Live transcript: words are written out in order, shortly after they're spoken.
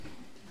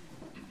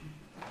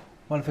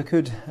Well, if we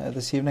could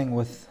this evening,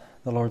 with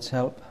the Lord's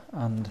help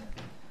and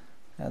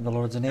the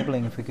Lord's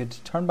enabling, if we could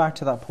turn back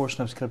to that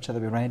portion of Scripture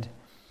that we read,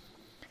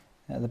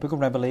 the book of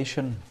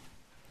Revelation,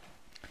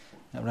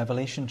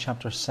 Revelation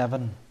chapter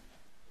 7.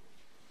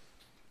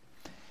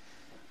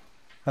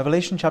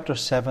 Revelation chapter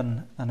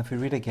 7, and if we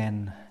read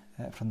again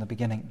from the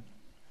beginning.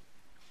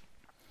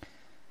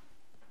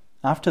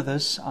 After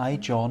this, I,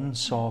 John,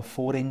 saw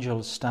 4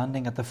 angels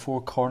standing at the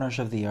 4 corners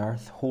of the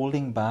earth,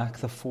 holding back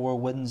the 4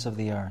 winds of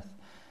the earth,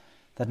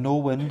 that no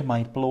wind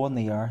might blow on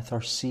the earth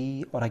or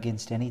sea or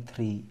against any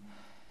tree.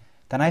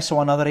 Then I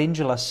saw another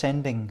angel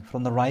ascending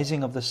from the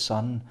rising of the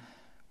sun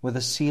with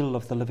the seal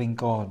of the living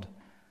God.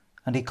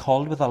 And he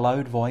called with a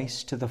loud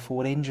voice to the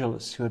 4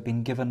 angels who had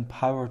been given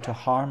power to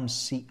harm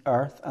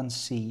earth and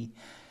sea,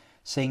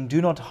 saying, Do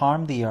not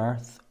harm the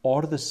earth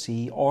or the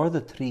sea or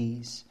the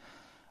trees,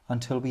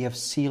 until we have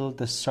sealed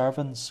the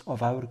servants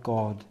of our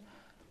God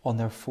on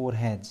their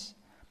foreheads.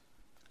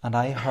 And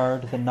I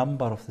heard the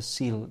number of the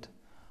sealed,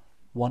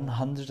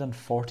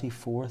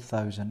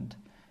 144,000,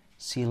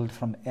 sealed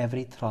from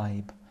every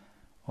tribe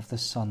of the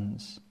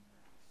sons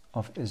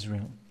of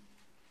Israel.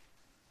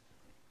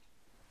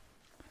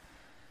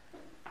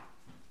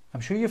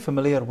 I'm sure you're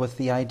familiar with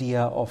the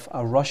idea of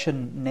a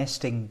Russian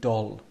nesting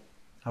doll.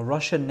 A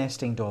Russian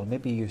nesting doll.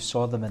 Maybe you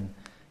saw them in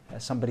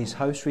somebody's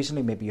house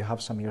recently. Maybe you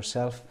have some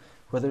yourself.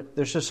 Where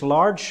there's this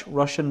large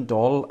Russian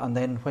doll, and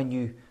then when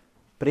you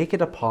break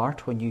it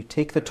apart, when you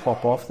take the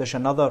top off, there's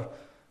another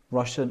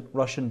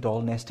Russian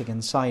doll nesting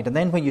inside. And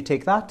then when you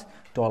take that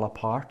doll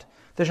apart,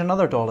 there's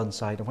another doll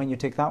inside. And when you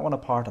take that one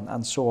apart,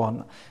 and so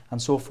on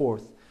and so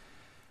forth.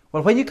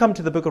 Well, when you come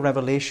to the book of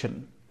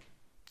Revelation,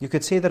 you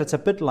could say that it's a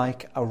bit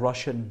like a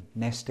Russian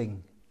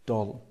nesting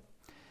doll,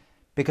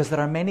 because there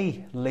are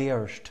many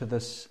layers to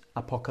this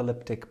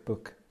apocalyptic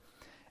book.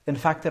 In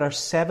fact, there are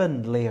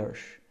 7 layers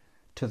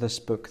to this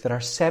book. There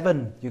are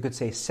 7, you could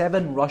say,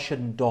 7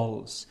 Russian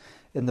dolls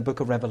in the book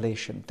of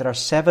Revelation. There are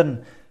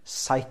 7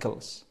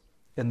 cycles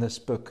in this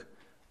book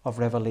of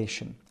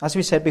Revelation. As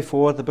we said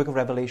before, the book of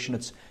Revelation,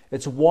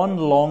 it's one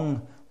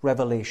long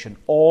revelation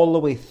all the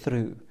way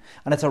through.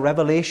 And it's a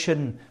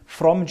revelation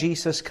from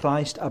Jesus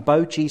Christ,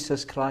 about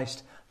Jesus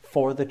Christ,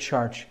 for the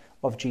church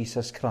of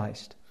Jesus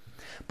Christ.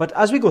 But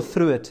as we go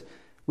through it,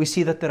 we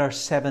see that there are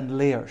 7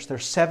 layers. There are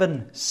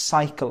 7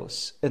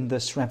 cycles in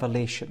this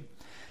revelation.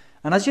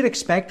 And as you'd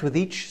expect with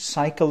each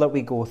cycle that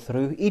we go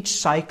through, each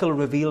cycle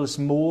reveals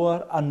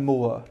more and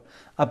more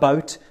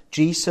about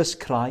Jesus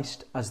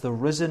Christ as the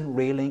risen,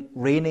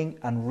 reigning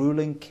and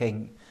ruling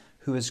King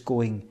who is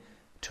going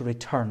to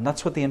return.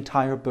 That's what the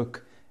entire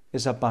book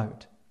is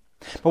about.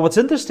 But what's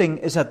interesting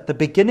is at the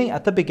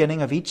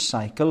beginning of each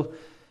cycle,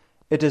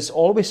 it is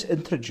always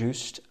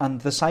introduced,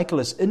 and the cycle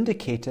is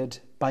indicated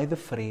by the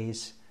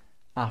phrase,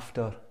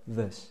 after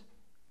this.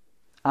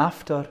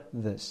 After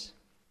this.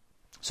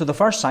 So the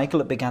first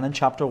cycle, it began in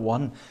chapter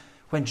 1,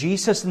 when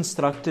Jesus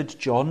instructed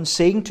John,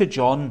 saying to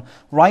John,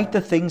 Write the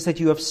things that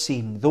you have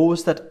seen,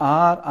 those that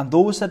are and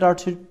those that are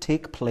to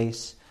take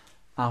place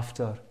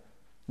after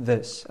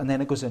this. And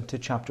then it goes into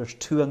chapters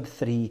 2 and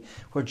 3,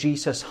 where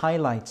Jesus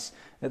highlights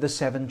the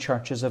 7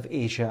 churches of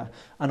Asia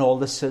and all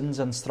the sins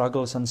and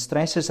struggles and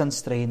stresses and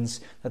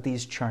strains that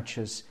these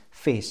churches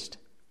faced.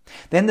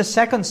 Then the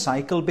second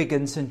cycle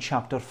begins in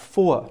chapter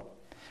 4,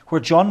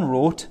 where John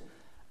wrote,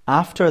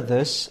 After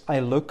this I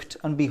looked,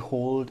 and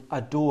behold,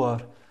 a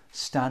door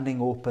standing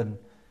open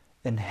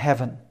in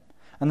heaven.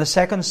 And the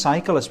second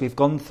cycle, as we've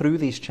gone through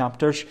these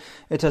chapters,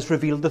 it has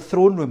revealed the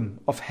throne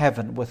room of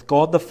heaven, with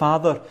God the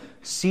Father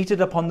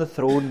seated upon the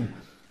throne.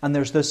 And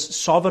there's this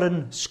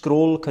sovereign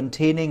scroll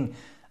containing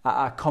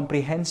a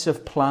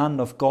comprehensive plan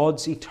of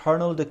God's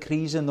eternal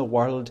decrees in the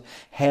world,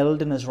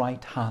 held in his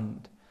right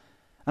hand.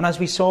 And as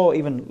we saw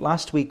even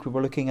last week, we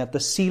were looking at the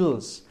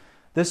seals.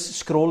 This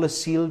scroll is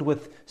sealed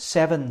with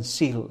 7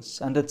 seals,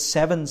 and it's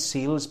 7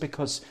 seals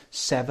because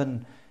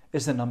 7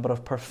 is the number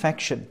of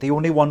perfection. The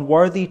only one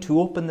worthy to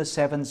open the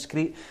 7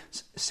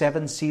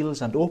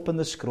 seals and open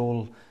the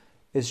scroll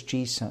is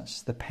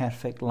Jesus, the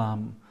perfect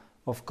Lamb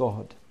of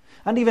God.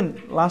 And even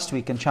last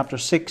week in chapter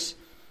 6,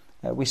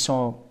 we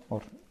saw,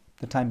 or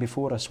the time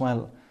before as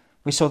well,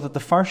 we saw that the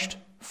first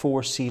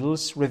 4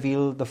 seals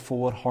reveal the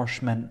 4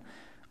 horsemen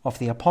of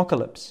the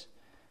apocalypse.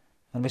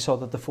 And we saw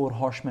that the 4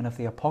 horsemen of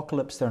the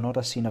apocalypse, they're not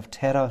a scene of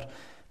terror,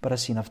 but a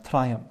scene of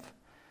triumph.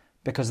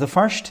 Because the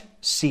first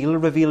seal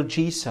revealed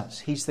Jesus,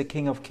 he's the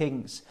King of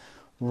Kings,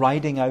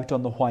 riding out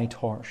on the white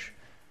horse.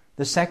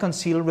 The second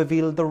seal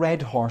revealed the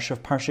red horse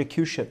of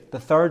persecution. The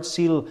third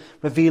seal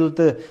revealed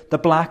the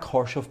black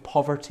horse of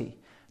poverty.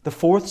 The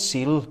fourth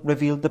seal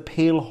revealed the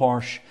pale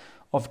horse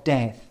of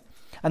death.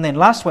 And then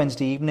last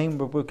Wednesday evening,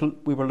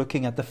 we were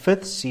looking at the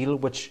 5th seal,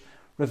 which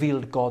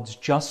revealed God's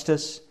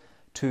justice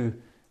to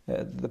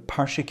the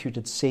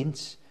persecuted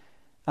saints.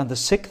 And the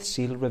 6th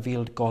seal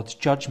revealed God's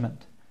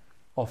judgment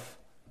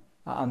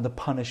and the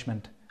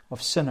punishment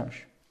of sinners.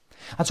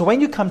 And so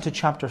when you come to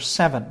chapter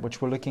 7,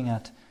 which we're looking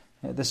at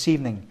this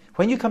evening,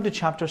 when you come to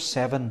chapter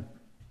 7,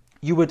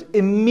 you would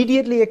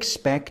immediately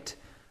expect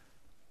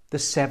the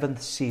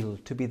 7th seal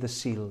to be the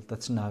seal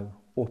that's now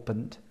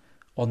opened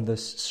on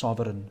this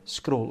sovereign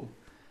scroll.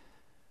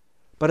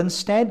 But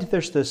instead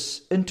there's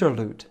this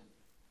interlude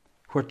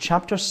where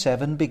chapter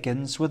 7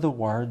 begins with the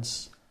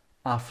words,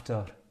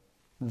 after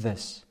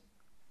this.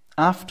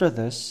 After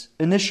this,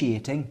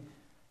 initiating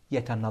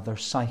yet another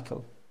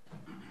cycle,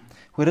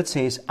 where it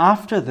says,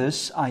 after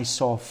this I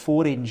saw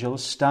 4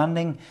 angels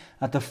standing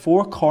at the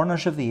 4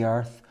 corners of the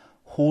earth,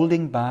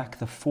 holding back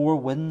the 4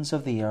 winds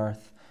of the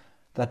earth,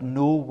 that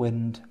no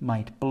wind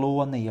might blow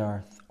on the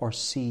earth or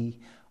sea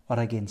or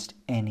against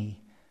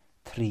any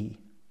tree.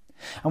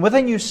 And with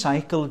a new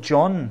cycle,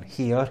 John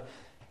here,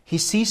 he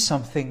sees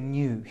something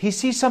new. He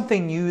sees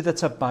something new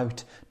that's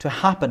about to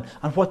happen.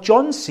 And what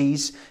John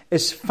sees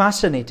is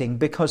fascinating,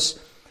 because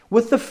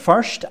with the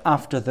first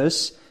after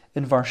this,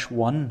 in verse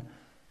 1,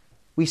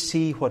 we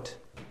see what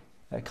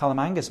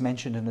Calamangas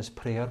mentioned in his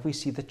prayer. We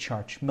see the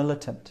church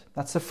militant.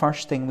 That's the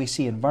first thing we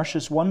see. In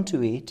verses 1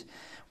 to 8,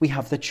 we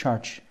have the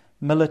church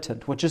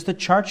militant, which is the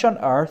church on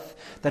earth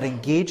that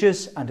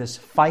engages and is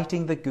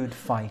fighting the good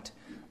fight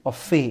of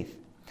faith.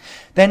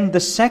 Then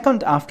the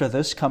second after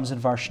this comes in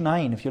verse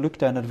 9. If you look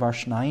down at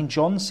verse 9,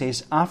 John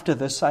says, after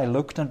this I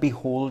looked, and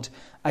behold,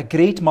 a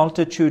great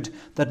multitude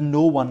that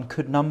no one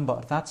could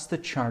number. That's the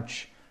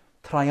church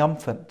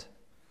triumphant,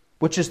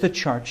 which is the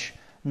church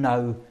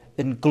now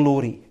in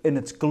glory, in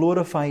its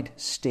glorified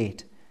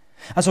state.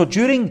 And so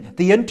during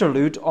the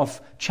interlude of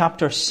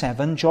chapter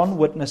 7, John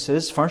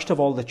witnesses, first of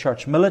all, the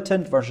church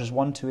militant, verses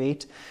 1 to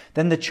 8,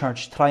 then the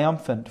church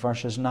triumphant,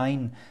 verses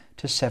 9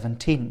 to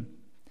 17.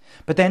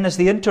 But then as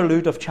the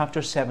interlude of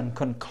chapter 7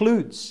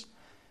 concludes,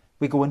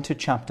 we go into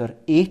chapter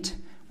 8,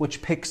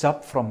 which picks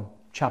up from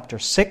chapter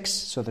 6.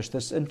 So there's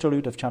this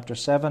interlude of chapter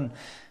 7,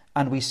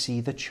 and we see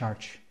the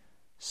church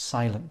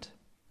silent.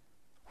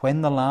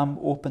 When the Lamb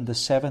opened the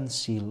 7th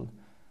seal,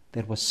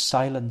 there was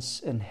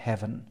silence in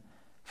heaven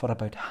for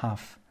about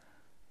half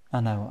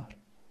an hour.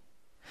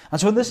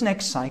 And so in this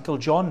next cycle,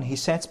 John, he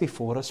sets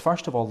before us,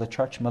 first of all, the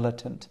church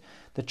militant,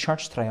 the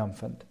church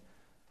triumphant,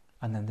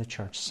 and then the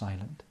church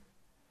silent.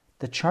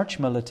 The church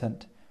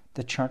militant,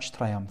 the church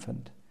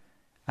triumphant,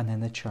 and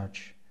then the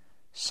church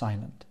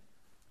silent.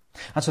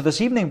 And so this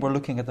evening we're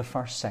looking at the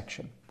first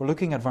section. We're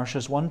looking at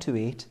verses 1 to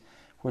 8,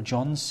 where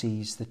John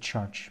sees the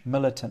church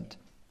militant.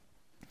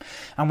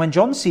 And when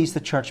John sees the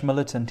church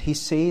militant, he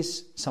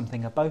says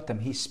something about them.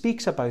 He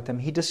speaks about them.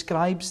 He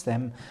describes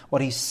them, or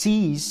he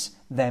sees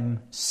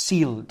them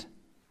sealed.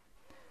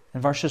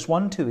 In verses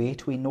 1 to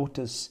 8, we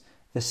notice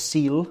the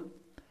seal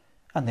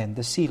and then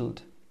the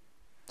sealed.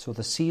 So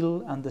the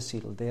seal and the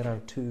sealed, there are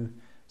 2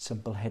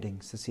 simple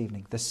headings this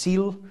evening. The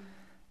seal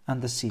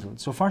and the sealed.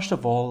 So first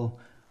of all,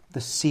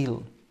 the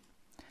seal.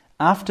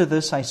 After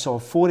this I saw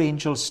 4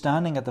 angels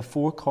standing at the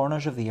 4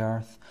 corners of the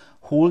earth,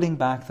 holding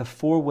back the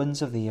 4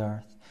 winds of the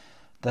earth,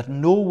 that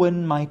no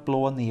wind might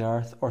blow on the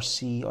earth or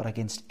sea or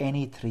against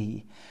any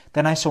tree.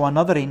 Then I saw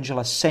another angel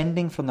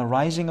ascending from the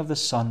rising of the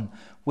sun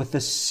with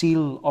the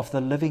seal of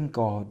the living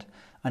God.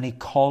 And he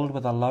called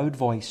with a loud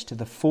voice to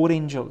the 4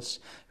 angels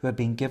who had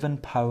been given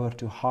power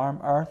to harm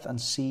earth and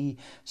sea,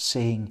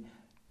 saying,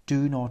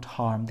 do not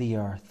harm the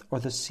earth or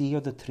the sea or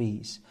the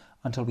trees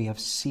until we have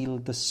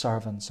sealed the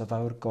servants of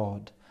our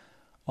God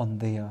on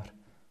their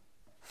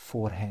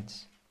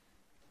foreheads.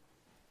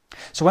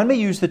 So when we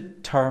use the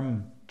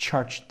term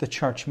church, the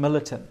church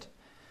militant,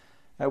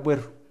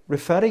 we're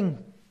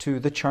referring to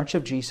the church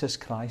of Jesus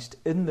Christ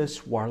in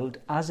this world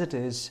as it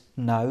is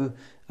now,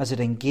 as it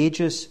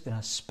engages in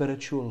a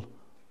spiritual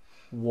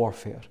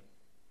warfare,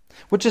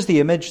 which is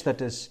the image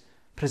that is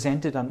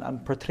presented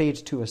and portrayed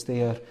to us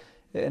there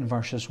in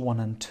verses 1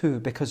 and 2.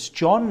 Because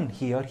John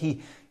here,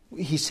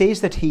 he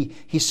says that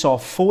he saw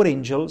 4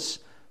 angels,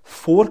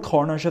 4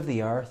 corners of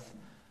the earth,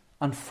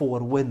 and 4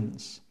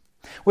 winds,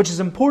 which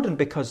is important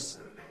because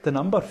the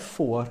number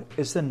 4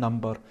 is the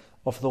number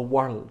of the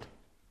world.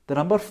 The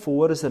number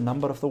 4 is the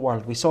number of the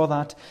world. We saw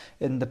that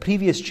in the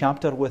previous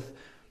chapter with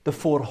the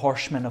 4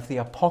 horsemen of the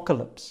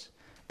apocalypse.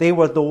 They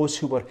were those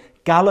who were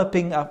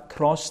galloping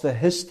across the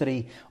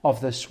history of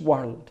this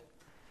world.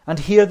 And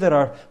here there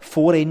are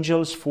 4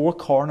 angels, 4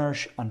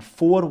 corners, and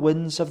 4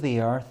 winds of the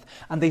earth,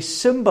 and they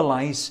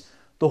symbolize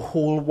the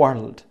whole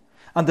world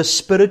and the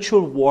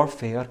spiritual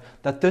warfare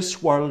that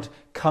this world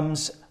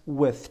comes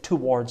with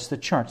towards the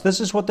church. This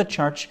is what the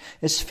church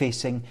is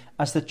facing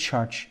as the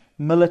church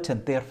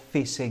militant. They are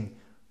facing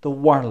the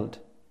world.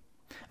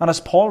 And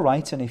as Paul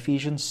writes in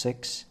Ephesians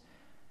 6,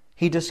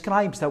 he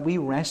describes that we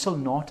wrestle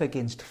not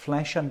against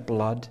flesh and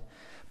blood,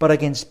 but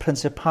against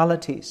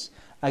principalities,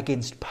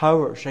 against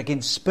powers,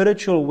 against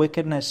spiritual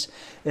wickedness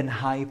in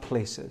high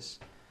places.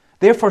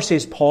 Therefore,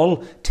 says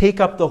Paul, take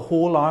up the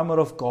whole armour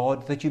of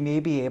God that you may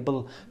be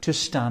able to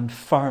stand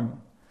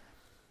firm.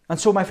 And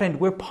so, my friend,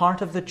 we're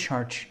part of the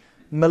church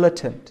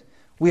militant.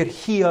 We're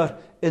here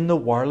in the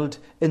world,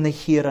 in the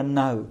here and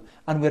now,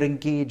 and we're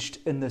engaged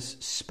in this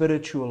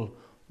spiritual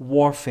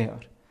warfare,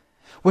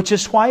 which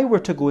is why we're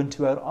to go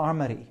into our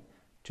armoury,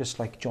 just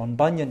like John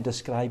Bunyan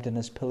described in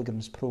his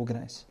Pilgrim's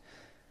Progress.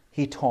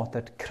 He taught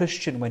that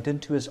Christian went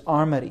into his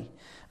armoury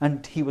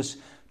and he was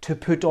to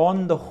put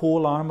on the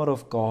whole armour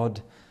of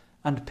God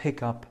and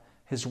pick up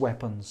his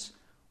weapons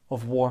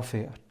of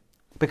warfare.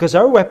 Because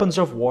our weapons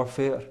of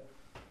warfare,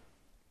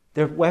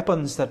 they're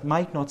weapons that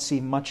might not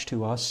seem much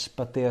to us,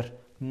 but they're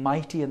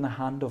mighty in the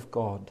hand of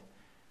God.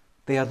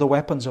 They are the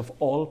weapons of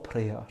all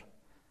prayer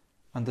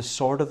and the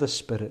sword of the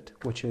Spirit,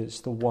 which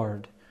is the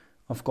Word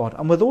of God.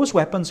 And with those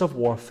weapons of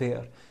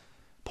warfare,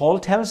 Paul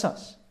tells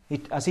us,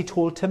 as he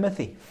told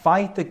Timothy,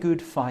 fight the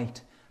good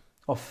fight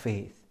of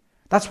faith.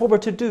 That's what we're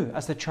to do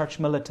as the church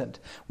militant.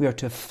 We are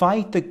to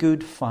fight the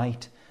good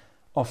fight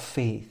of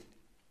faith.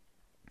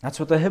 That's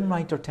what the hymn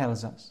writer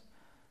tells us.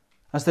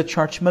 As the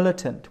church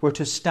militant, we're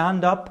to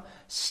stand up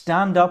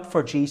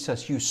for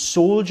Jesus. You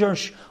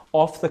soldiers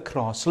of the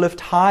cross, lift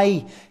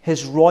high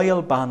his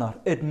royal banner.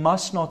 It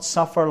must not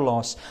suffer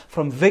loss.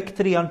 From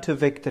victory unto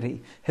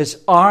victory,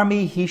 his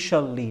army he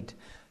shall lead,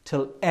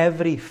 till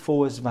every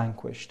foe is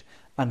vanquished,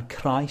 and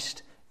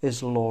Christ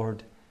is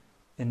Lord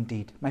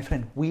indeed. My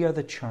friend, we are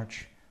the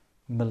church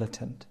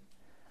militant.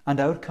 And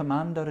our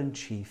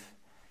commander-in-chief,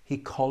 he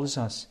calls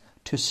us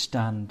to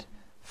stand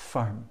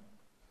firm.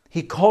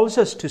 He calls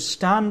us to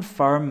stand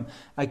firm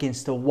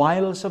against the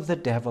wiles of the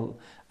devil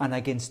and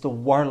against the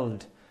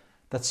world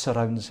that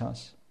surrounds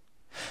us.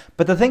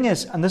 But the thing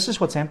is, and this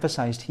is what's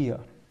emphasized here,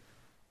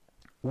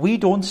 we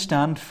don't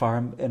stand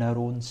firm in our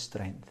own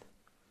strength.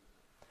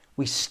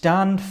 We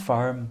stand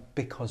firm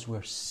because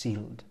we're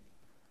sealed.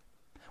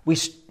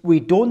 We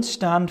don't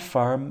stand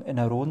firm in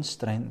our own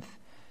strength.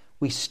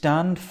 We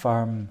stand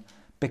firm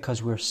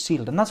because we're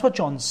sealed. And that's what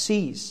John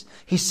sees.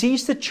 He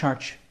sees the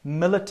church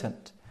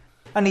militant.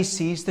 And he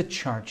sees the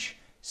church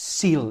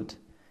sealed.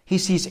 He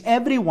sees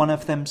every one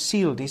of them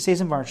sealed. He says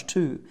in verse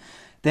 2,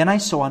 Then I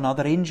saw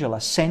another angel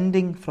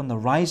ascending from the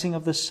rising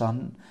of the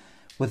sun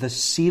with the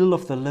seal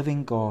of the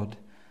living God.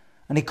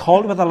 And he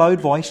called with a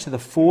loud voice to the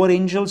 4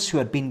 angels who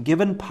had been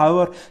given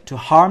power to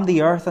harm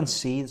the earth and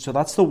sea. So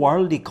that's the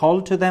world. He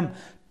called to them,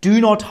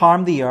 Do not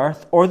harm the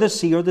earth or the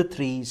sea or the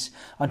trees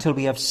until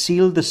we have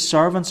sealed the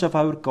servants of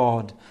our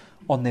God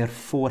on their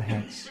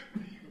foreheads.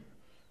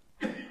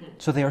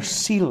 So they are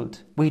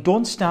sealed. We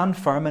don't stand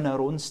firm in our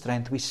own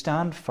strength. We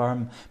stand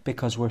firm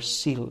because we're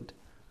sealed.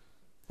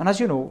 And as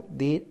you know,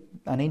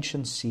 an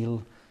ancient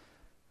seal,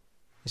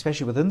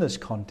 especially within this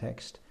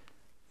context,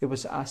 it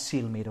was a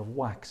seal made of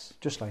wax,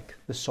 just like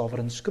the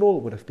sovereign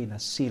scroll would have been a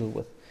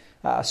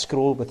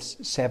scroll with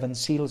 7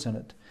 seals in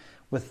it.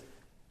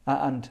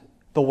 And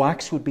the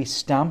wax would be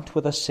stamped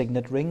with a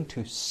signet ring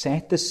to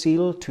set the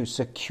seal, to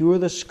secure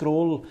the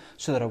scroll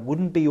so that it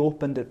wouldn't be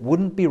opened, it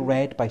wouldn't be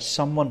read by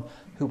someone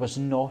who was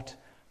not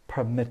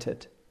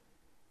permitted.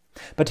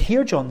 But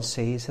here John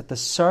says that the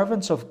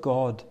servants of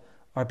God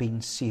are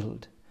being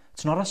sealed.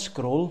 It's not a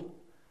scroll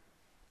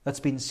that's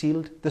been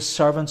sealed. The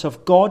servants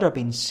of God are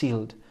being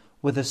sealed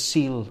with the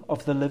seal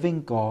of the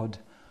living God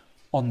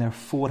on their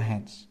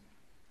foreheads.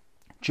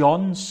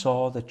 John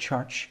saw the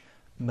church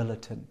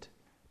militant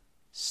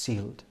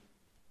sealed.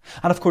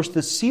 And of course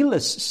the seal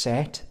is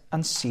set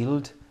and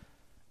sealed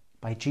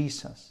by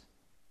Jesus,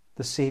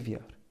 the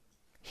Saviour.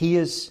 He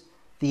is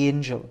the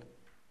angel.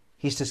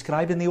 He's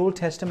described in the Old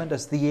Testament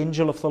as the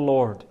angel of the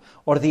Lord,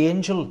 or the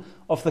angel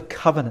of the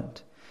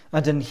covenant.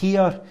 And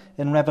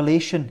in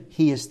Revelation,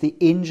 he is the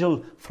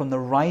angel from the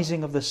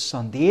rising of the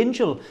sun. The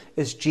angel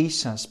is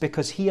Jesus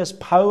because he has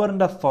power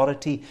and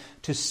authority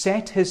to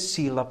set his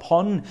seal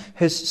upon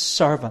his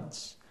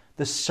servants,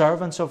 the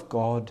servants of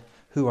God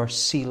who are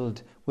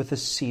sealed with the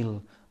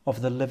seal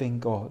of the living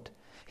God.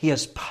 He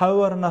has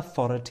power and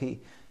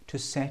authority to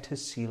set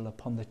his seal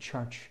upon the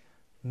church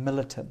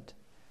militant,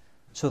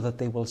 so that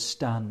they will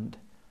stand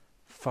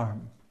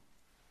firm.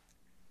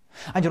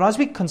 And as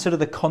we consider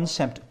the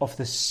concept of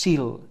the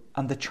seal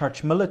and the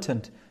church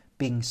militant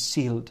being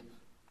sealed,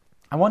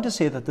 I want to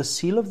say that the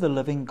seal of the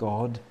living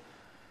God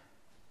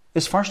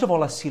is first of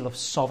all a seal of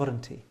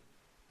sovereignty.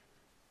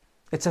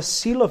 It's a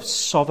seal of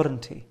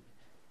sovereignty.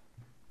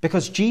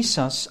 Because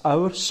Jesus,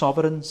 our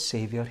sovereign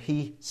Saviour,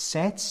 he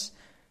sets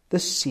the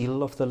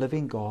seal of the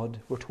living God,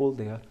 we're told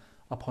there,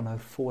 upon our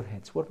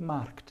foreheads. We're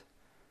marked.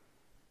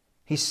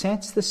 He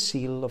sets the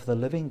seal of the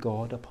living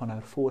God upon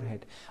our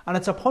forehead. And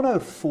it's upon our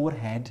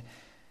forehead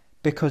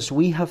because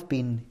we have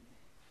been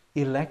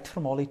elect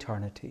from all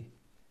eternity,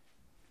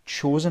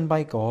 chosen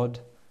by God,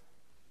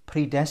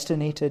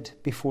 predestinated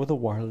before the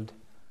world.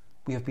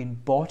 We have been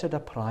bought at a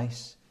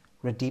price,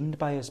 redeemed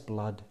by his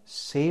blood,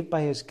 saved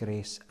by his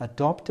grace,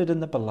 adopted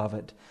in the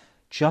beloved,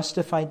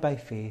 justified by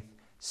faith,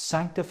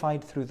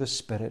 sanctified through the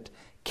Spirit,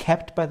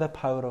 kept by the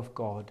power of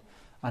God,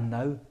 and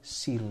now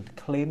sealed,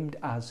 claimed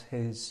as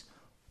his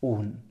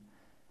own.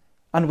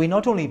 And we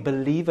not only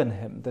believe in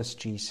him, this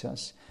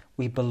Jesus,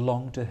 we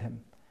belong to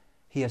him.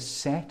 He has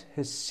set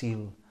his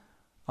seal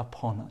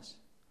upon us.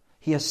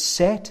 He has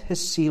set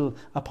his seal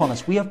upon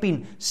us. We have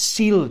been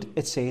sealed,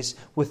 it says,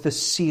 with the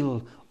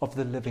seal of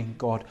the living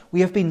God. We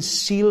have been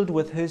sealed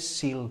with his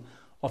seal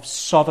of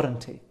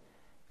sovereignty.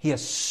 He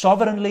has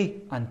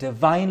sovereignly and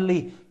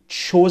divinely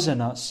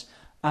chosen us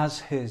as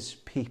his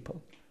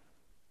people.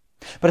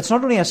 But it's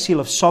not only a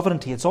seal of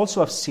sovereignty, it's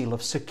also a seal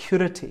of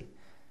security.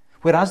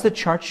 Whereas the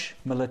church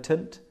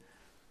militant,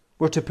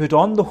 We're to put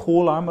on the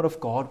whole armour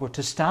of God. We're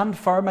to stand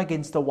firm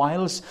against the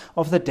wiles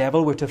of the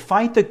devil. We're to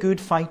fight the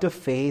good fight of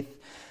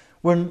faith.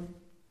 We're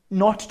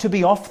not to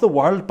be of the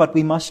world, but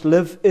we must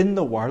live in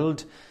the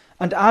world.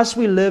 And as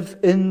we live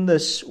in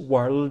this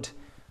world,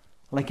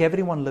 like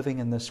everyone living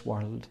in this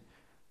world,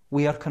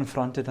 we are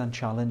confronted and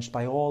challenged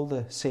by all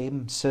the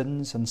same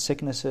sins and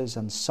sicknesses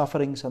and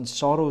sufferings and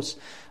sorrows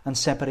and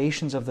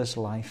separations of this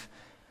life.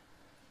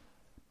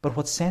 But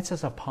what sets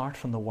us apart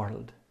from the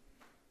world,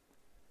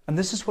 and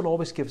this is what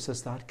always gives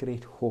us that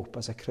great hope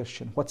as a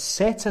Christian, what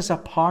sets us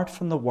apart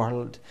from the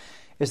world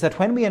is that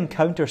when we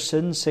encounter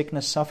sin,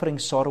 sickness, suffering,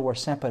 sorrow, or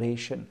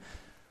separation,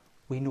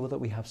 we know that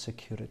we have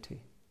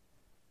security.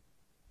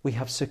 We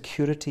have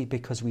security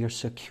because we are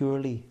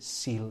securely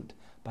sealed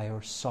by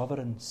our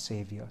sovereign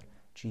Saviour,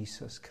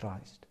 Jesus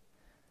Christ.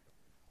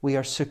 We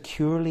are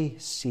securely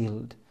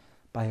sealed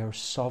by our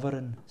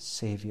sovereign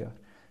Saviour,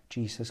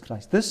 Jesus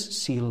Christ. This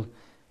seal,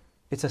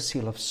 it's a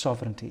seal of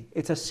sovereignty.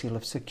 It's a seal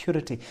of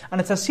security. And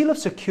it's a seal of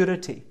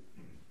security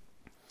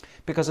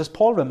because, as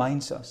Paul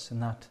reminds us in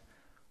that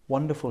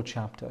wonderful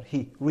chapter,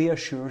 he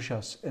reassures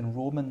us in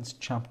Romans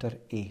chapter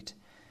 8.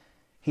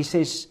 He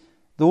says,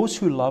 those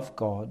who love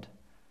God,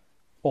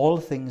 all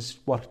things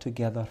work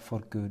together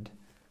for good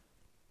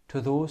to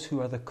those who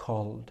are the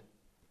called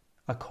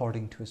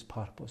according to his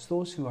purpose,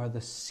 those who are the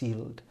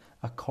sealed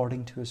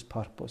according to his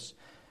purpose.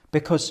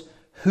 Because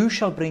who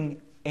shall bring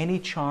any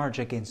charge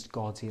against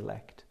God's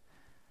elect?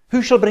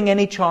 Who shall bring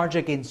any charge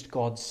against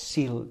God's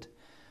sealed?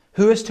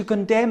 Who is to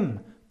condemn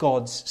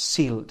God's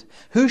sealed?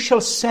 Who shall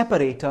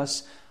separate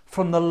us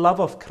from the love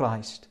of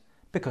Christ?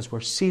 Because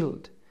we're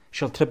sealed.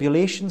 Shall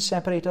tribulation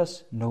separate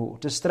us? No.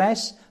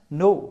 Distress?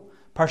 No.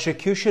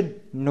 Persecution?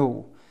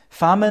 No.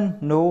 Famine?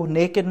 No.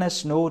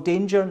 Nakedness? No.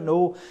 Danger?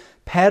 No.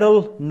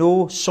 Peril?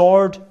 No.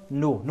 Sword?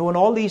 No. No, in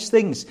all these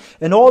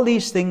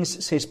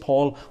things, says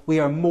Paul, we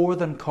are more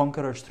than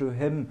conquerors through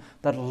him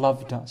that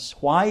loved us.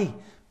 Why?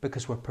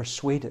 Because we're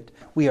persuaded.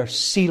 We are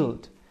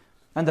sealed.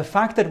 And the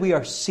fact that we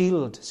are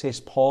sealed,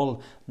 says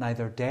Paul,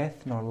 neither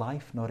death, nor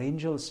life, nor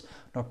angels,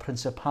 nor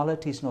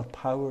principalities, nor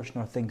powers,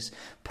 nor things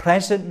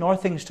present, nor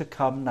things to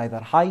come, neither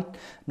height,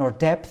 nor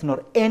depth,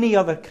 nor any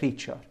other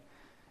creature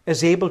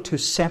is able to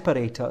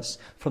separate us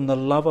from the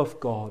love of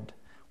God,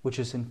 which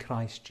is in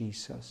Christ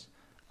Jesus,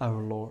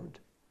 our Lord.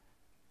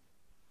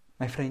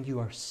 My friend, you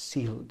are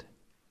sealed.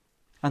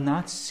 And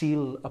that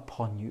seal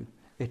upon you,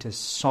 it is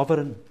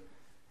sovereign,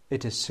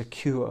 it is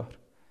secure.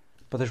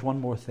 But there's one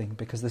more thing,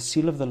 because the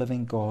seal of the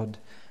living God,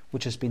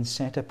 which has been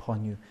set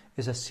upon you,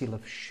 is a seal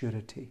of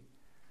surety.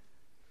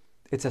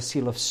 It's a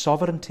seal of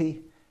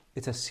sovereignty,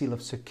 it's a seal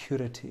of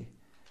security,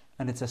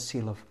 and it's a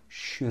seal of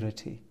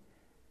surety.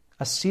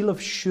 A seal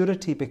of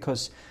surety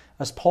because,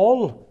 as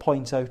Paul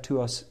points out to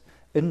us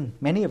in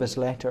many of his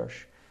letters,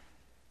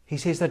 he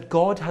says that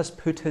God has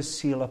put his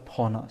seal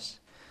upon us,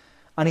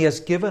 and he has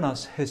given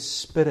us his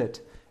Spirit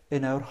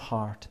in our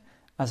heart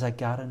as a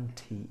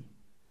guarantee.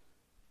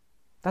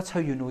 That's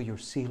how you know you're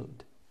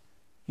sealed.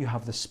 You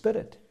have the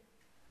Spirit.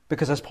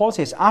 Because as Paul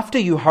says, after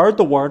you heard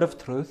the word of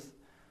truth,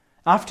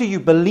 after you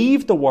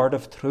believed the word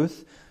of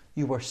truth,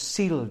 you were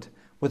sealed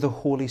with the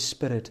Holy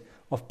Spirit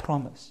of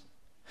promise.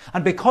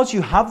 And because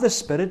you have the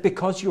Spirit,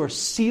 because you are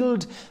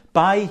sealed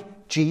by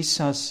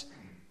Jesus,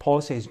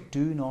 Paul says,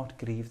 do not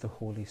grieve the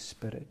Holy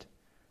Spirit,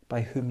 by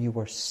whom you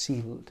were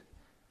sealed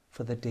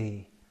for the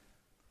day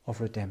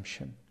of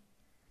redemption.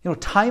 You know,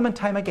 time and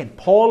time again,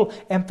 Paul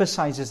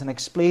emphasizes and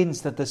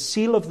explains that the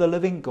seal of the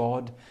living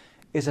God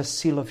is a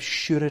seal of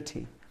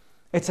surety.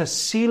 It's a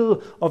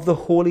seal of the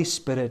Holy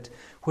Spirit,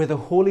 where the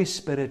Holy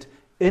Spirit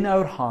in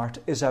our heart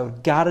is our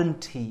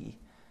guarantee.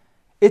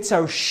 It's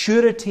our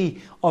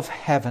surety of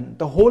heaven.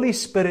 The Holy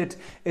Spirit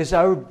is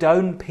our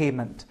down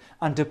payment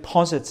and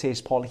deposit,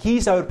 says Paul.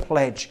 He's our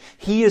pledge.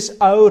 He is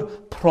our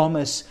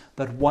promise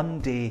that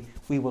one day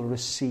we will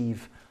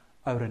receive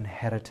our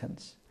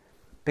inheritance.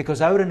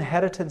 Because our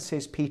inheritance,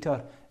 says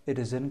Peter, it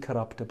is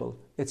incorruptible,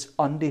 it's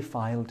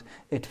undefiled,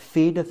 it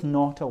fadeth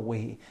not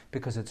away,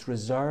 because it's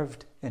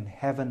reserved in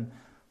heaven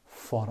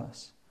for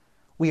us.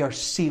 We are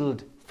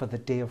sealed for the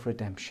day of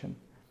redemption.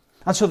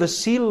 And so the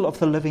seal of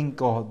the living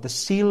God, the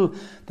seal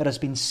that has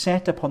been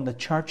set upon the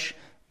church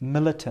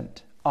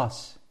militant,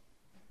 us,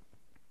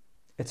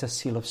 it's a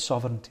seal of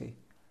sovereignty,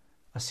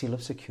 a seal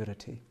of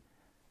security,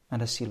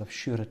 and a seal of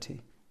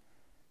surety.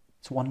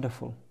 It's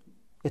wonderful.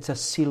 It's a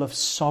seal of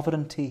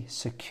sovereignty,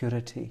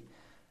 security,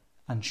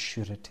 and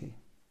surety.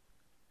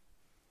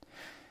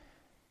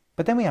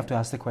 But then we have to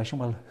ask the question,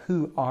 well,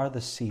 who are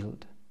the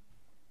sealed?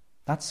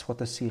 That's what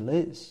the seal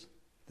is.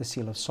 The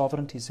seal of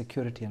sovereignty,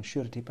 security, and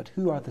surety. But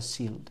who are the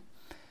sealed?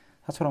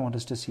 That's what I want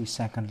us to see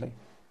secondly.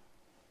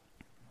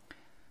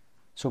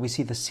 So we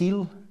see the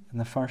seal in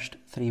the first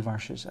 3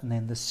 verses, and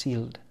then the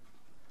sealed.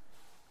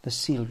 The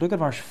sealed. Look at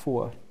verse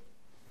 4.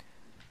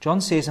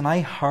 John says, and I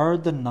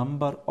heard the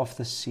number of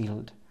the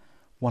sealed,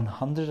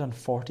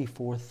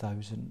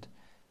 144,000,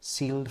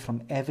 sealed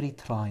from every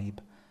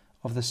tribe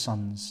of the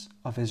sons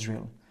of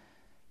Israel.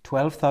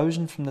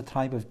 12,000 from the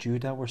tribe of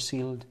Judah were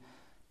sealed,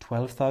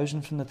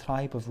 12,000 from the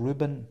tribe of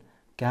Reuben,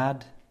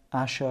 Gad,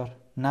 Asher,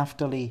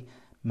 Naphtali,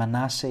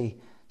 Manasseh,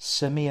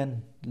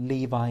 Simeon,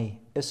 Levi,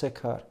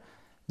 Issachar,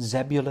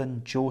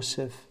 Zebulun,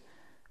 Joseph,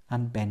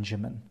 and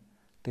Benjamin.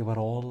 They were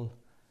all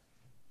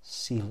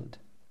sealed.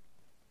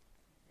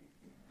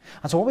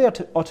 And so what we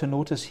ought to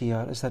notice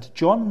here is that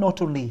John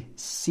not only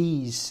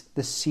sees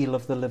the seal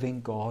of the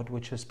living God,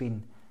 which has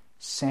been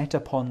set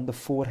upon the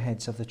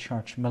foreheads of the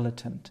church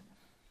militant.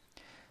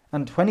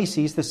 And when he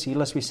sees the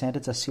seal, as we said,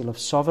 it's a seal of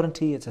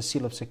sovereignty, it's a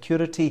seal of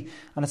security,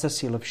 and it's a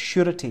seal of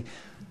surety.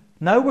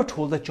 Now we're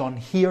told that John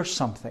hears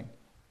something.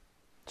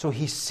 So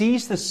he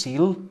sees the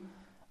seal,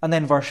 and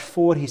then verse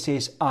 4 he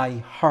says, I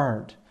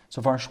heard.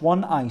 So verse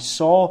 1, I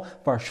saw.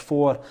 Verse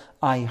 4,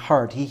 I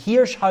heard. He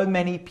hears how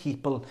many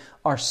people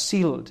are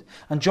sealed.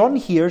 And John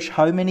hears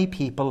how many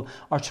people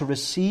are to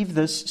receive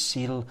this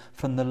seal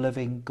from the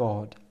living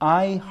God.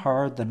 I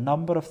heard the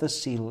number of the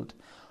sealed,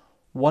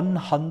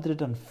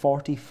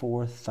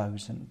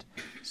 144,000,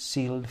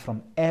 sealed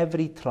from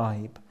every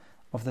tribe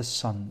of the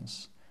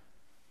sons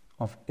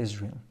of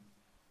Israel.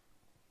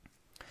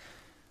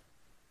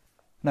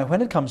 Now,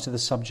 when it comes to the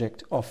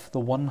subject of the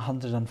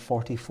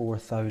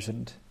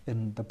 144,000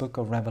 in the book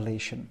of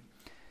Revelation,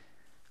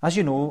 as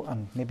you know,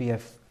 and maybe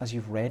as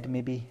you've read,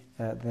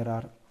 there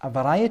are a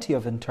variety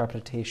of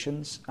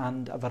interpretations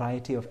and a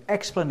variety of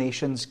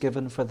explanations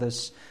given for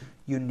this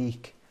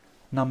unique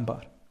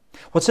number.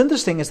 What's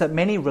interesting is that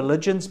many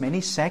religions, many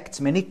sects,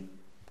 many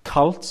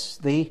cults,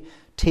 they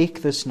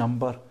take this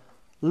number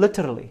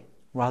literally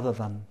rather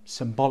than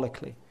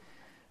symbolically.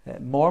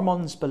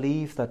 Mormons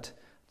believe that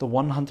the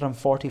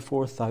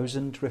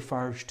 144,000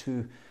 refers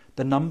to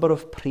the number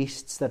of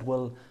priests that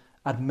will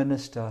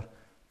administer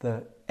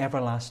the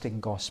everlasting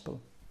gospel.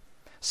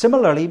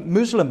 Similarly,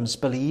 Muslims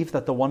believe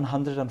that the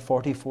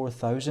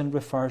 144,000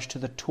 refers to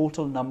the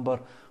total number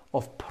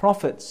of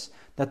prophets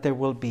that there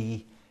will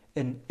be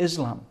in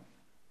Islam.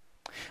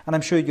 And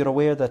I'm sure you're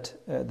aware that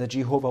the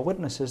Jehovah's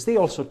Witnesses, they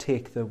also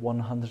take the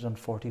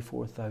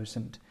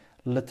 144,000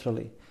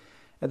 literally.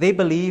 They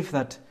believe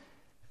that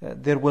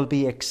there will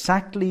be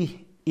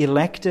exactly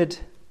elected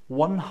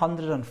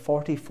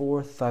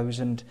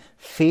 144,000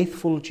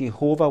 faithful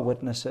Jehovah's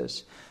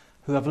Witnesses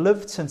who have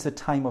lived since the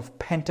time of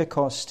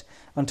Pentecost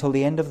until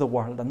the end of the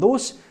world. And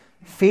those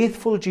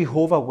faithful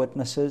Jehovah's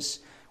Witnesses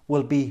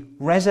will be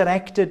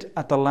resurrected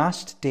at the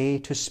last day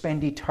to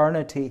spend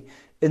eternity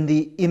in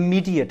the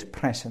immediate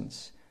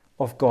presence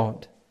of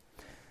God.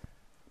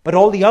 But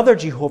all the other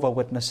Jehovah's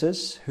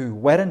Witnesses who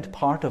weren't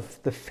part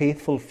of the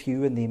faithful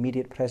few in the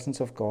immediate presence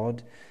of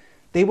God,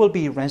 they will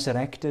be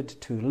resurrected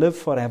to live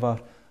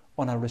forever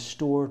on a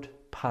restored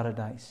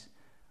paradise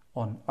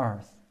on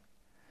earth.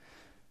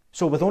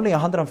 So with only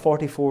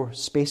 144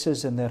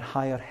 spaces in their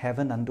higher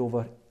heaven and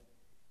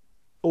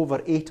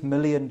over 8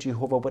 million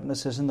Jehovah's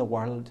Witnesses in the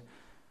world,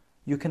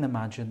 you can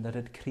imagine that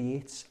it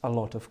creates a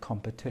lot of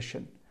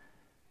competition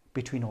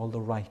between all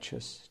the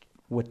righteous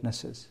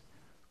witnesses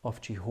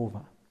of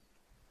Jehovah.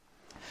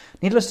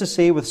 Needless to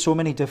say, with so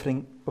many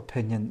differing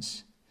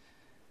opinions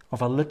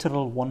of a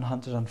literal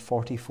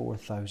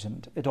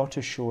 144,000, it ought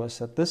to show us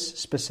that this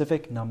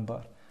specific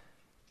number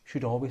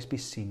should always be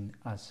seen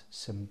as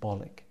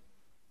symbolic.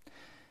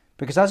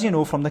 Because as you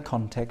know from the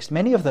context,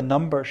 many of the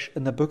numbers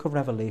in the book of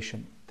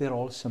Revelation, they're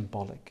all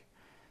symbolic.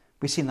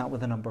 We've seen that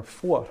with the number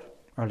 4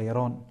 earlier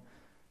on.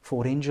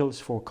 4 angels,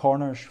 4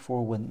 corners,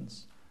 4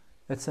 winds.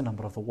 It's the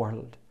number of the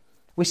world.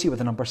 We see with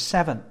the number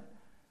 7.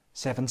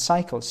 7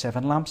 cycles,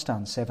 7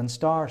 lampstands, 7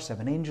 stars,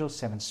 7 angels,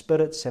 7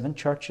 spirits, 7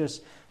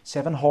 churches,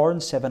 7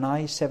 horns, 7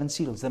 eyes, 7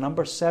 seals. The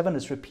number 7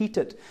 is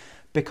repeated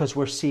because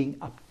we're seeing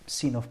a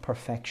scene of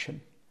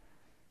perfection.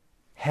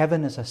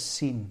 Heaven is a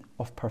scene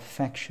of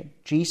perfection.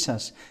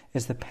 Jesus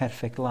is the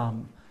perfect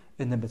Lamb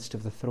in the midst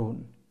of the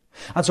throne.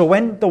 And so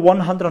when the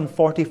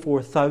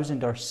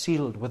 144,000 are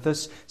sealed with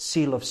this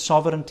seal of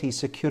sovereignty,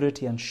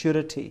 security and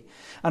surety,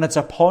 and it's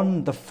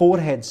upon the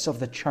foreheads of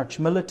the church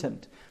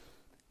militant,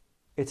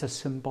 it's a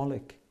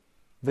symbolic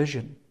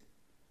vision.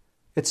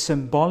 It's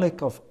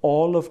symbolic of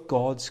all of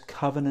God's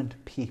covenant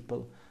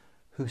people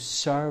who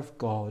serve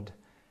God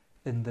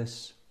in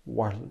this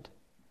world.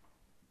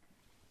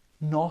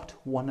 Not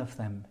one of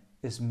them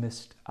is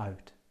missed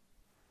out.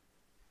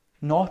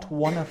 Not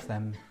one of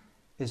them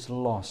is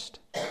lost.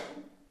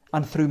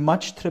 And through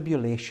much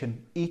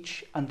tribulation,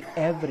 each and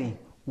every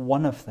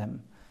one of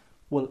them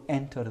will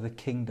enter the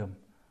kingdom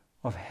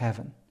of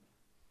heaven.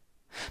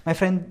 My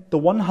friend, the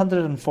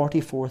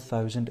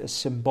 144,000 is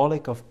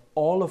symbolic of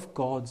all of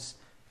God's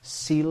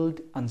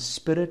sealed and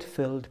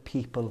spirit-filled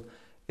people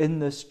in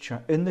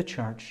the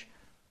church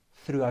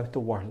throughout the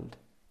world.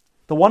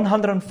 The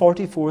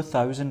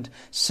 144,000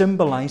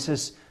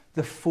 symbolizes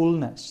the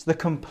fullness, the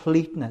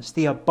completeness,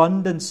 the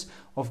abundance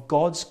of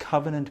God's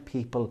covenant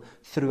people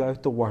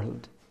throughout the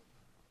world.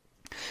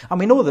 And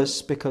we know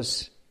this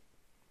because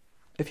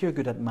if you're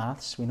good at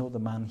maths, we know the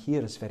man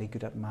here is very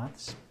good at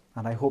maths,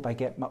 and I hope I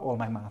get all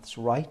my maths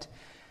right.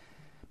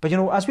 But you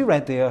know, as we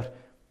read there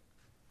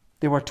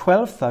were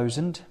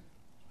 12,000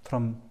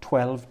 from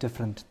 12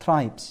 different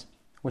tribes,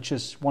 which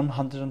is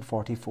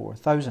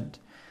 144,000.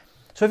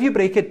 So if you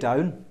break it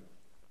down,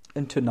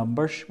 into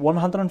numbers.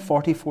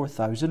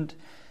 144,000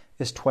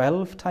 is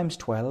 12 times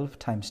 12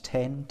 times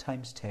 10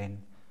 times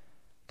 10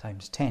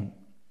 times 10.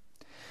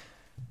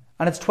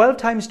 And it's 12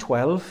 times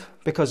 12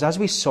 because, as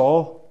we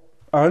saw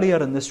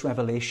earlier in this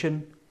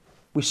revelation,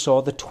 we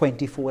saw the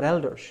 24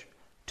 elders,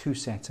 2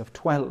 sets of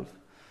 12.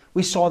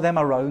 We saw them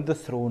around the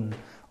throne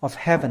of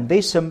heaven.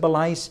 They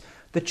symbolize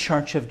the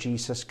church of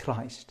Jesus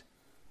Christ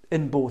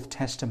in both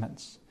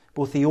testaments,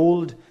 both the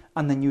Old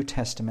and the New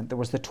Testament. There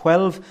was the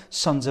 12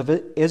 sons of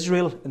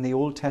Israel in the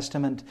Old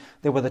Testament.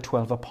 There were the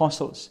 12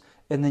 apostles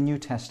in the New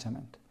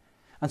Testament.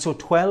 And so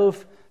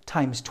 12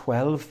 times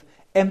 12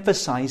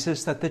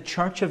 emphasizes that the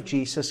church of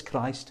Jesus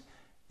Christ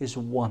is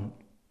one.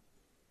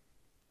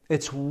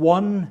 It's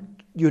one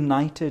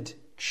united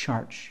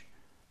church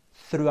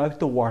throughout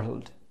the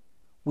world.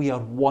 We are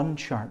one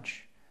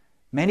church.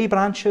 Many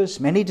branches,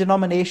 many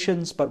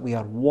denominations, but we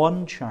are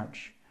one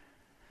church.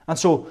 And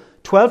so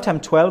 12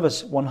 times 12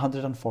 is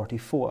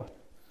 144.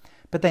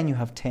 But then you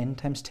have 10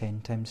 times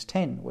 10 times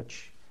 10,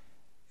 which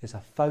is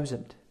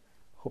 1,000.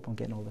 Hope I'm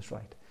getting all this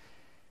right.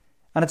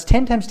 And it's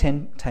 10 times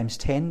 10 times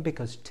 10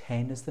 because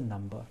 10 is the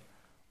number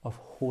of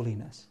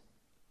holiness.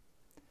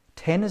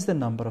 10 is the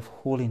number of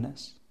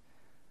holiness.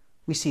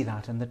 We see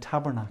that in the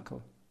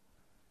tabernacle.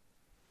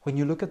 When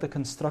you look at the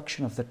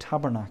construction of the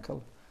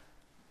tabernacle,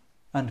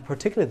 and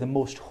particularly the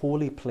most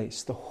holy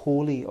place, the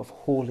Holy of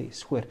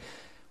Holies, where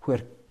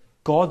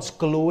God's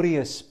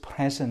glorious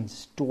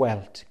presence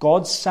dwelt.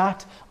 God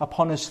sat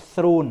upon his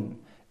throne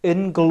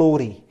in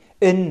glory,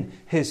 in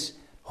his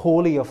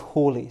Holy of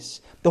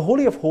Holies. The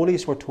Holy of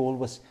Holies, we're told,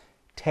 was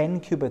 10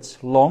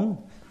 cubits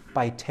long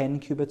by 10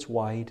 cubits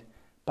wide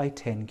by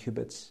 10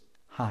 cubits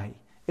high.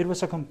 It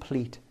was a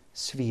complete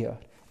sphere.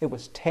 It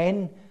was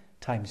 10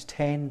 times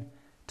 10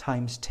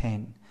 times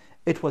 10.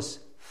 It was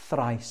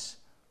thrice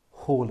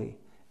holy.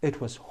 It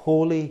was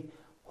holy,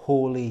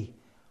 holy,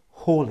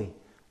 holy,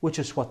 which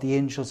is what the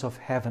angels of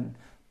heaven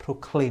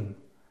proclaim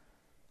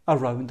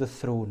around the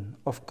throne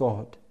of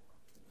God.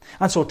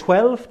 And so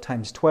 12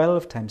 times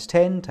 12 times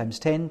 10 times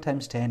 10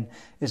 times 10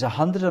 is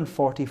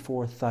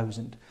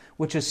 144,000,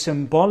 which is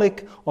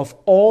symbolic of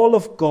all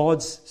of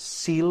God's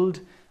sealed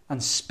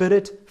and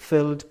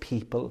spirit-filled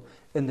people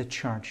in the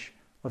church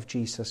of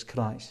Jesus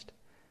Christ.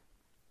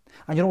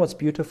 And you know what's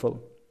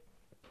beautiful?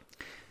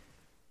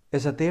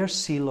 Is that their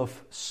seal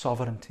of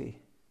sovereignty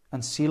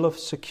and seal of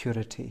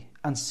security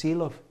and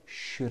seal of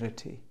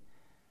surety,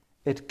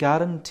 it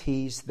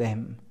guarantees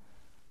them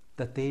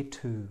that they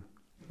too,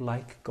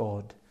 like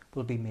God,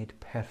 will be made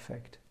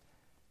perfect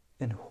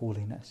in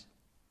holiness.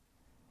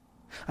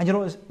 And you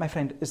know, my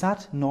friend, is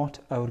that not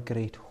our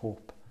great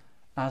hope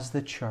as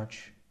the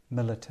church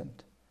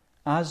militant,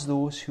 as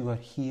those who are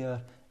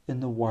here in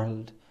the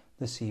world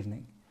this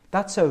evening?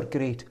 That's our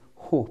great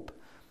hope,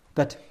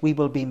 that we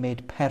will be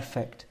made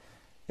perfect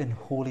in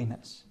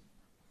holiness.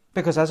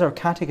 Because as our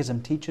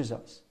catechism teaches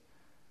us,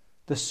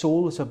 the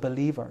souls of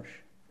believers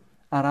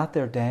are at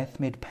their death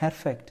made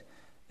perfect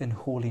in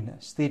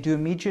holiness. They do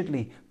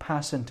immediately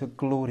pass into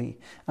glory,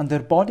 and their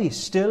bodies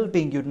still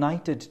being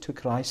united to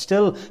Christ,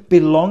 still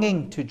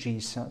belonging to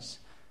Jesus,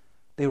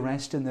 they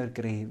rest in their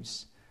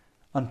graves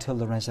until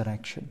the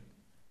resurrection.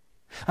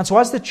 And so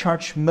as the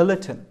church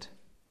militant,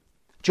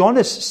 John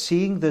is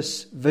seeing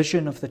this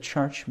vision of the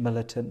church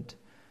militant,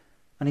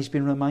 and he's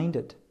been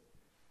reminded,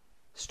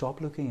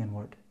 stop looking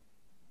inward.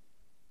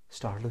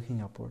 Start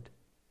looking upward.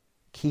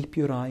 Keep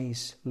your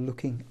eyes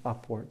looking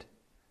upward.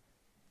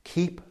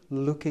 Keep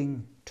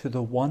looking to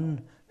the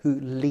one who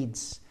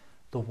leads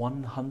the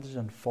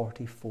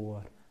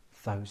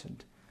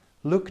 144,000.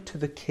 Look to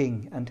the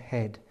King and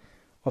head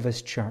of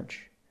his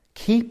church.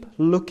 Keep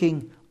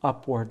looking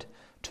upward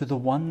to the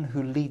one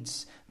who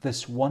leads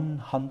this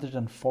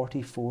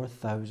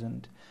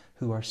 144,000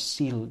 who are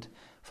sealed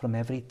from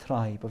every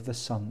tribe of the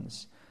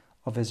sons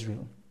of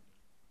Israel.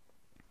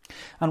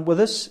 And with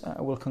this,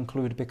 we'll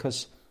conclude,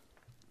 because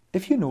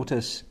if you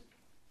notice,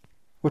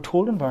 we're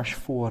told in verse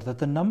 4 that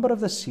the number of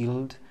the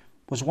sealed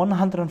was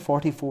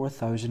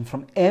 144,000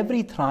 from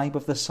every tribe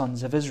of the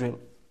sons of Israel.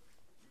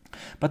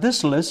 But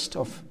this list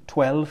of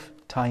 12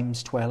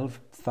 times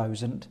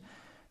 12,000,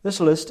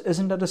 this list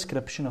isn't a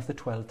description of the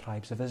 12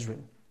 tribes of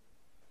Israel.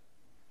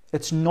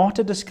 It's not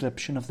a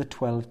description of the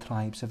 12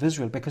 tribes of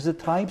Israel, because the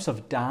tribes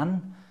of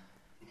Dan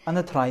and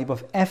the tribe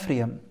of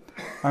Ephraim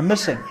are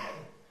missing.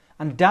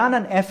 And Dan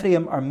and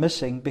Ephraim are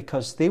missing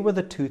because they were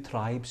the two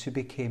tribes who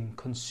became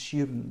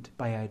consumed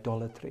by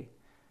idolatry.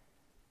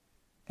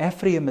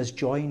 Ephraim is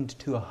joined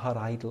to her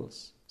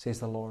idols, says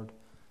the Lord.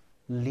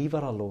 Leave her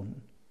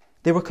alone.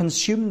 They were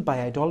consumed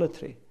by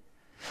idolatry.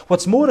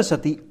 What's more is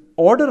that the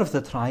order of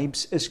the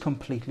tribes is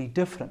completely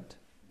different.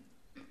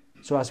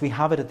 So as we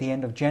have it at the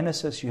end of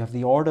Genesis, you have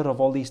the order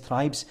of all these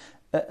tribes.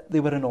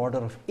 They were in order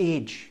of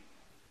age.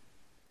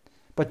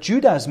 But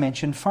Judah is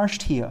mentioned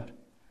first here,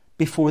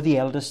 before the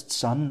eldest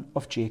son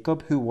of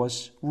Jacob, who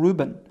was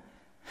Reuben.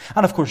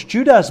 And of course,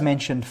 Judah is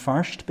mentioned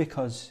first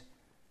because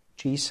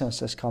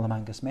Jesus, as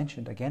Calamangas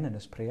mentioned again in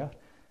his prayer,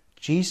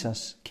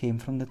 Jesus came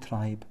from the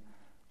tribe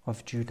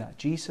of Judah.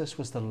 Jesus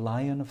was the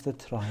Lion of the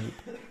tribe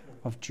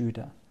of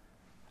Judah.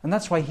 And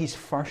that's why he's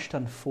first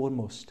and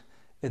foremost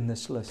in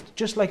this list.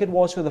 Just like it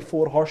was with the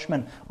 4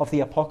 horsemen of the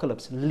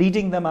apocalypse,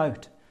 leading them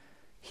out.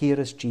 Here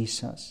is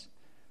Jesus,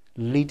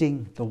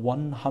 leading the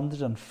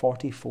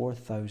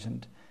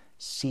 144,000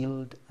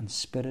 sealed and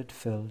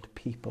Spirit-filled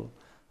people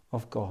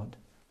of God.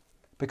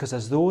 Because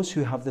as those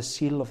who have the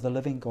seal of the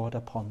living God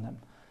upon them,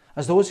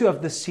 as those who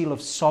have the seal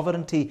of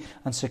sovereignty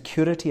and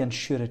security and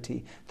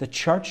surety, the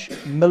church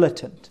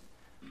militant,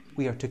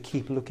 we are to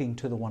keep looking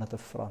to the one at the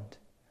front.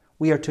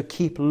 We are to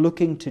keep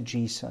looking to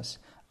Jesus,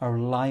 our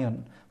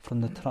Lion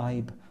from the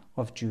tribe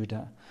of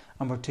Judah.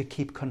 And we're to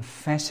keep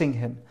confessing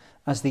him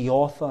as the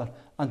author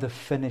and the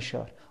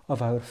finisher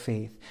of our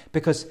faith.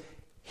 Because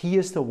he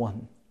is the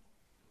one,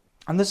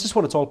 and this is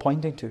what it's all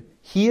pointing to,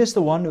 he is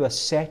the one who has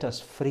set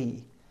us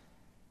free,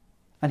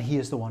 and he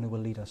is the one who will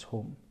lead us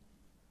home.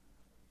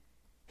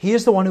 He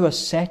is the one who has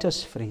set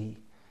us free,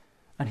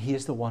 and he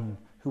is the one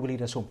who will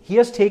lead us home. He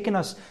has taken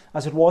us,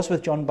 as it was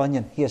with John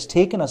Bunyan, he has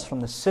taken us from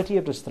the city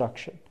of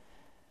destruction,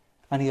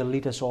 and he'll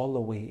lead us all the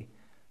way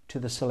to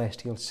the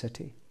celestial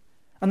city.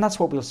 And that's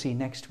what we'll see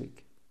next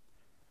week.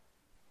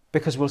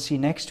 Because we'll see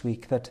next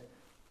week that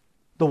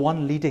the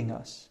one leading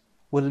us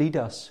will lead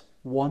us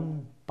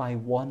one by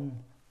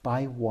one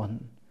by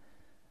one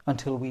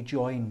until we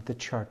join the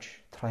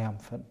church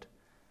triumphant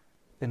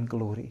in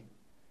glory.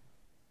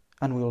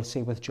 And we will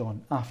say with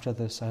John, after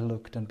this I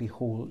looked, and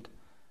behold,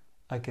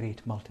 a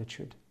great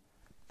multitude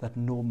that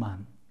no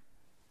man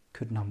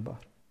could number.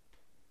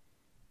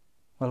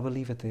 Well, we'll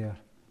leave it there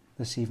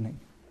this evening.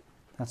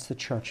 That's the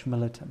church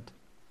militant.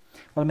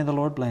 Well, may the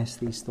Lord bless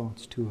these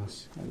thoughts to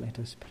us. Let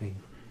us pray.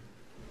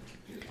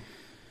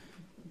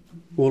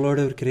 O Lord,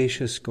 our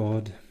gracious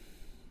God,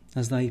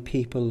 as thy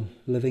people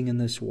living in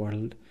this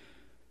world,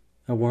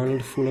 a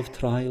world full of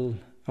trial,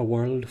 a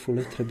world full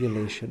of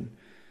tribulation,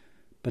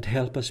 but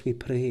help us, we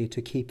pray,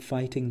 to keep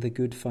fighting the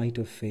good fight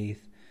of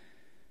faith.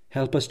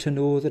 Help us to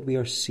know that we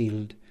are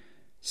sealed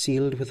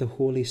with the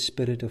Holy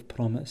Spirit of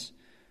promise,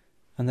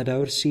 and that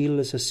our seal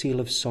is a seal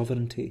of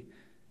sovereignty,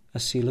 a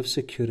seal of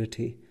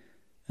security,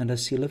 and a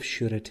seal of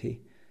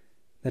surety,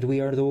 that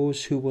we are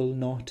those who will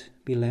not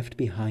be left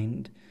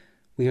behind.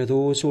 We are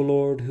those, O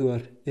Lord, who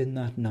are in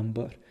that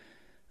number,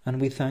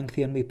 and we thank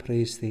thee and we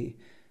praise thee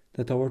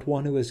that thou art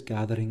one who is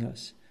gathering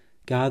us,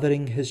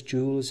 gathering his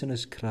jewels in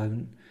his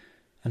crown.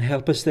 And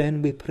help us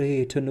then, we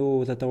pray, to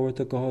know that thou art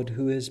the God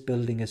who is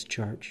building his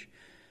church,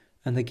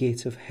 and the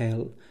gates of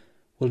hell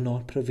will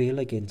not prevail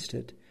against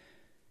it.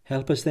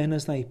 Help us then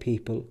as thy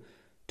people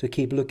to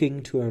keep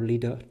looking to our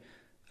leader,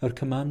 our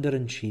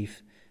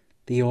commander-in-chief,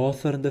 the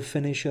author and the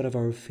finisher of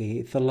our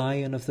faith, the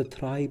Lion of the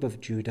tribe of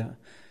Judah.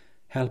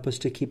 Help us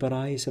to keep our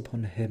eyes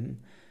upon him,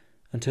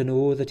 and to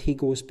know that he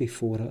goes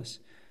before us.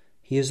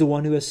 He is the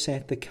one who has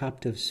set the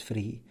captives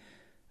free,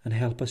 and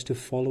help us to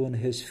follow in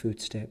his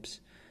footsteps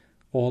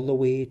all the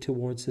way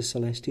towards the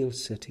celestial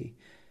city.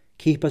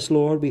 Keep us,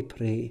 Lord, we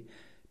pray,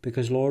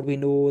 because, Lord, we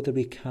know that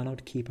we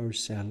cannot keep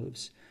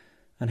ourselves,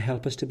 and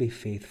help us to be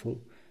faithful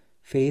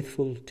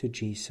to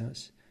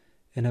Jesus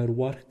in our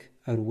work,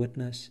 our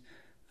witness,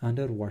 and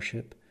our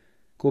worship.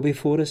 Go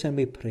before us and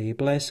we pray.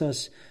 Bless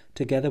us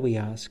together, we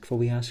ask, for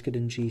we ask it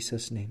in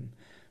Jesus' name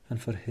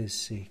and for his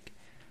sake.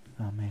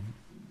 Amen.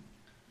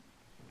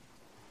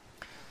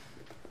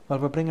 Well,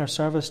 we'll bring our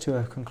service to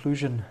a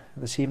conclusion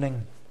this evening.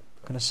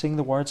 I'm going to sing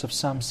the words of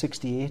Psalm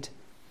 68.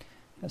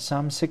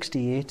 Psalm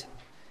 68,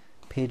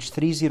 page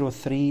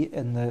 303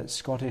 in the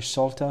Scottish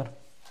Psalter.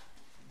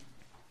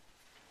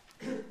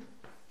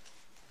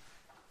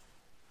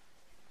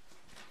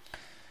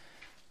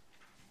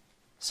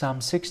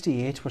 Psalm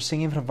 68, we're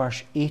singing from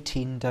verse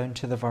 18 down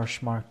to the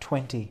verse mark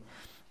 20.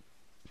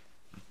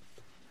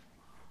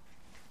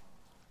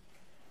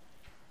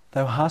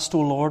 Thou hast, O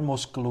Lord,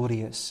 most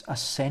glorious,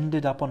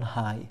 ascended up on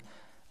high,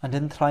 and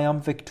in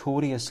triumph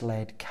victorious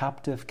led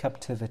captive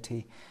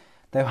captivity.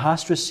 Thou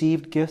hast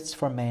received gifts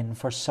for men,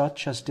 for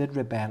such as did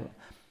rebel,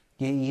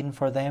 yea, e'en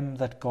for them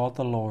that God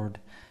the Lord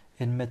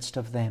in midst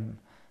of them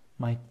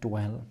might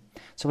dwell.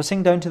 So we'll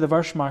sing down to the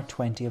verse mark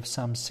 20 of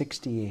Psalm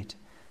 68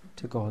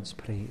 to God's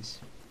praise.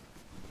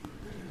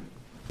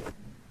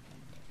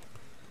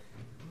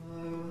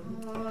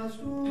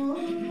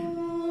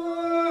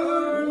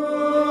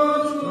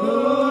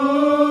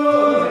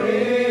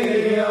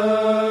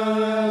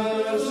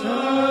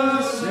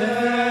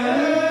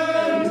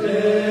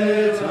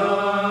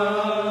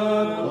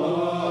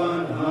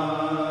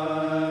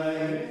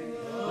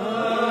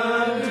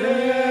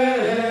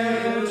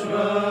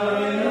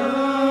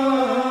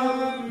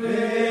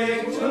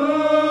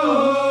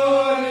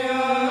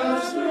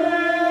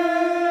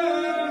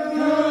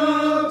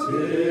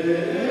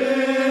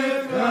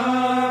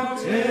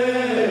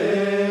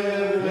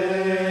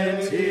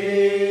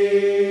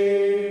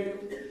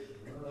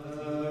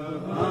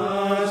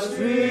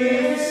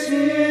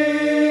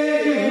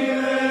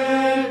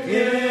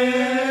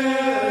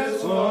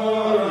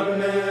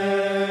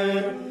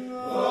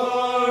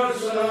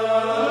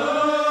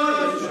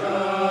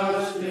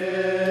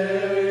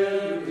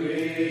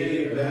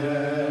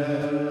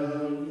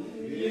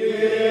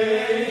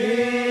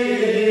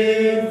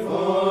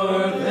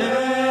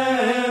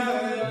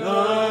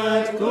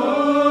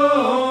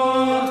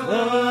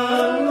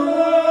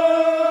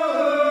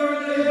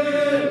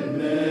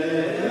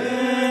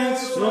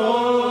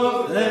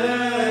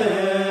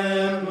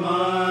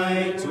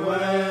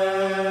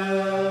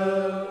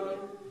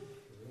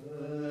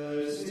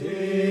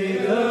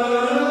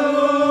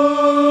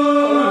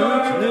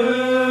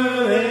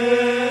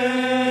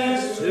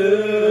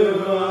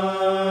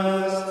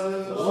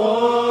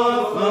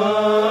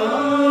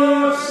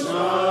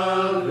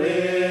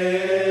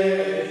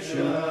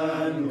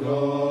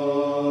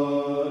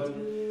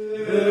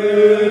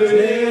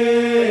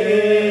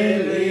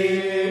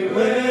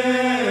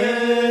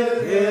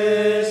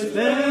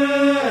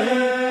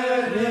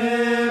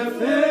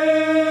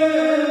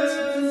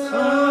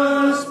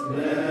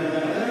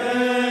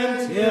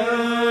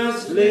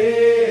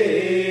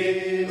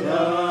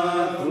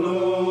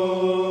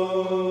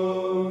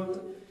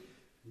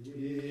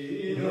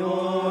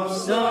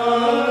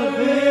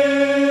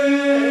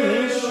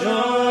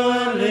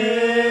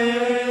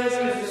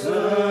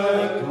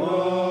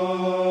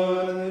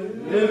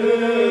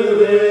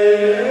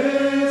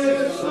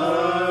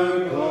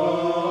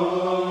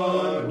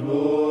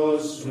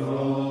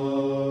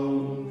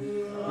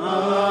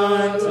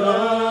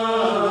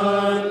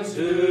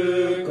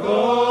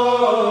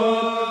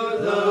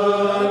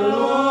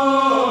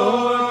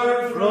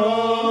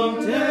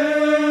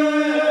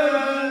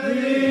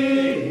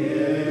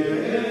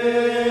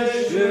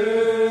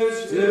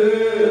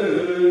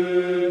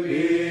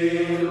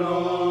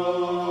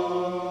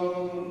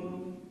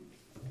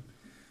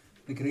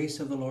 The grace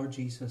of the Lord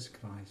Jesus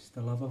Christ,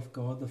 the love of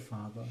God the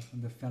Father,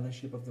 and the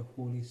fellowship of the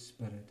Holy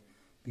Spirit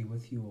be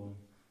with you all,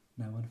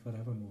 now and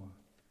forevermore.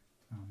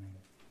 Amen.